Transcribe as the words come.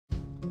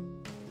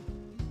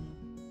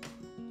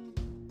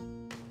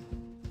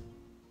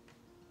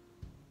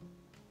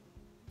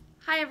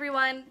Hi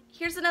everyone,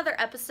 here's another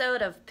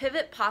episode of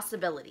Pivot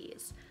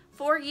Possibilities,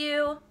 for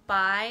you,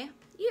 by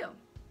you.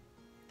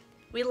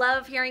 We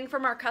love hearing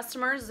from our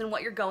customers and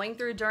what you're going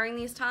through during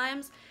these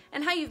times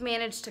and how you've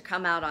managed to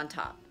come out on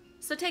top.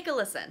 So take a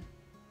listen.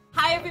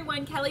 Hi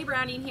everyone, Kelly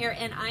Browning here,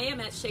 and I am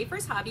at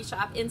Schaefer's Hobby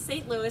Shop in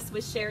St. Louis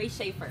with Sherry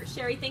Schaefer.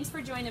 Sherry, thanks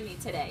for joining me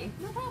today.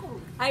 No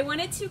problem. I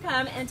wanted to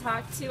come and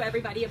talk to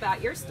everybody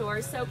about your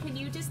store, so can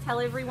you just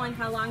tell everyone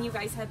how long you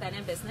guys have been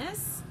in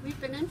business?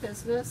 We've been in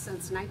business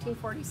since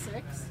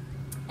 1946.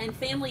 And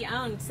family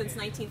owned since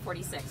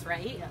 1946,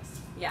 right?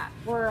 Yes. Yeah.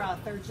 We're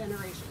third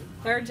generation.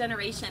 Third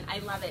generation, I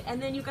love it. And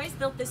then you guys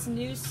built this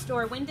new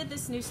store. When did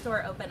this new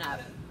store open up?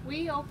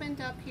 We opened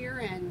up here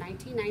in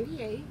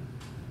 1998.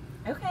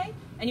 Okay.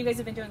 And you guys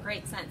have been doing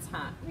great since,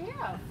 huh?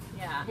 Yeah.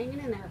 Yeah. Hanging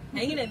in there.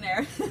 Hanging in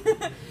there.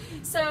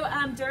 So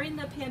during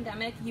the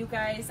pandemic, you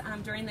guys,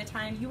 during the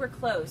time, you were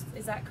closed.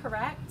 Is that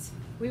correct?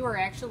 We were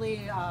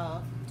actually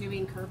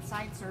doing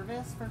curbside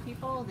service for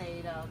people.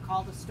 They'd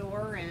call the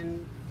store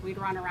and we'd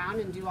run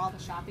around and do all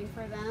the shopping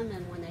for them,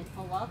 and when they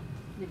pull up,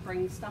 we'd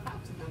bring stuff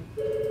out to them.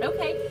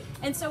 Okay.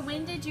 And so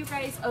when did you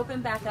guys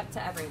open back up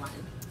to everyone?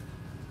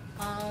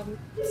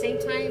 Same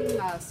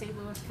time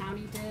St. Louis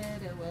County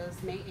did. It was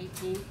May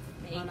 18th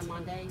on a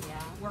Monday.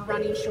 Yeah, we're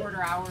running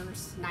shorter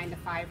hours, 9 to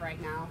 5 right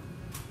now.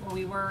 Well,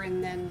 we were,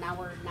 and then now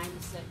we're 9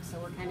 to 6, so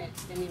we're kind of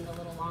extending it a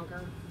little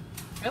longer.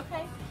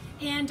 Okay.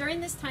 And during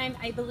this time,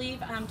 I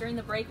believe during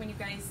the break when you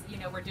guys,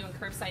 were doing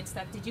curbside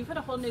stuff, did you put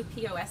a whole new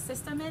POS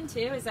system in too?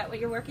 Is that what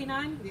you're working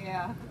on?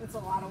 Yeah, it's a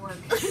lot of work.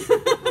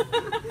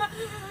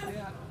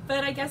 Yeah.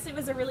 But I guess it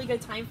was a really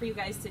good time for you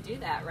guys to do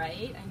that,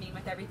 right? I mean,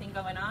 with everything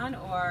going on,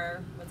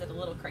 or was it a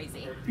little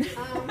crazy?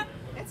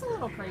 It's a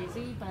little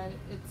crazy, but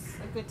it's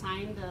a good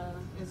time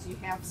as you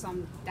have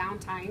some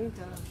downtime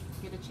to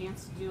get a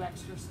chance to do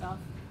extra stuff.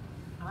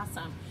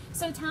 Awesome.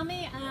 So tell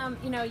me,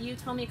 you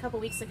told me a couple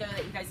weeks ago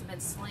that you guys have been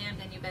slammed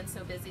and you've been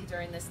so busy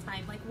during this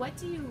time. Like, what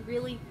do you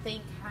really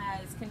think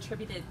has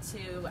contributed to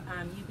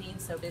you being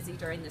so busy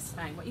during this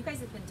time? What you guys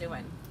have been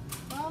doing?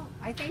 Well,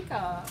 I think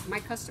my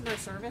customer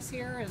service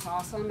here is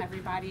awesome.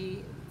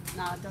 Everybody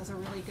does a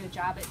really good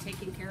job at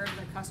taking care of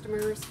their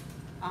customers.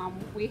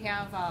 We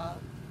have,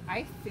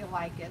 I feel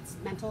like it's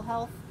mental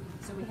health,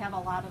 so we have a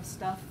lot of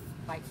stuff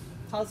like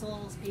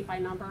puzzles, paint by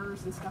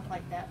numbers, and stuff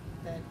like that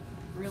that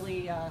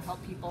really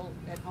help people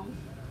at home.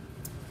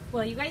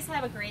 Well, you guys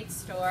have a great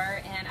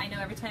store, and I know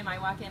every time I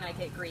walk in I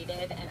get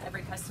greeted, and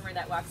every customer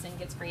that walks in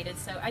gets greeted,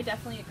 so I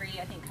definitely agree.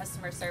 I think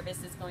customer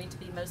service is going to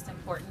be most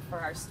important for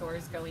our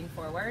stores going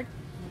forward.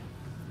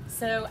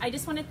 So I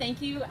just want to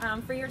thank you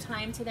for your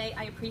time today.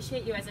 I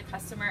appreciate you as a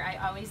customer. I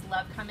always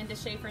love coming to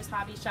Schaefer's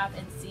Hobby Shop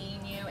and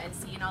seeing you and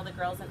seeing all the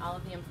girls and all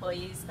of the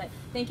employees. But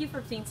thank you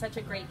for being such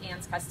a great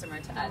Gans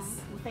customer to us.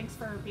 Well, thanks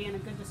for being a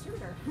good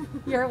distributor.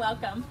 You're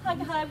welcome.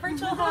 Hug, hug,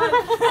 virtual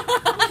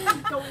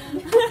hug. Go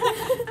in.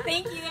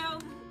 Thank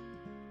you.